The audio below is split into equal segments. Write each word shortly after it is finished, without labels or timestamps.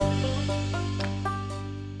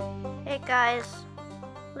guys,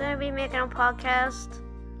 we're gonna be making a podcast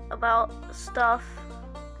about stuff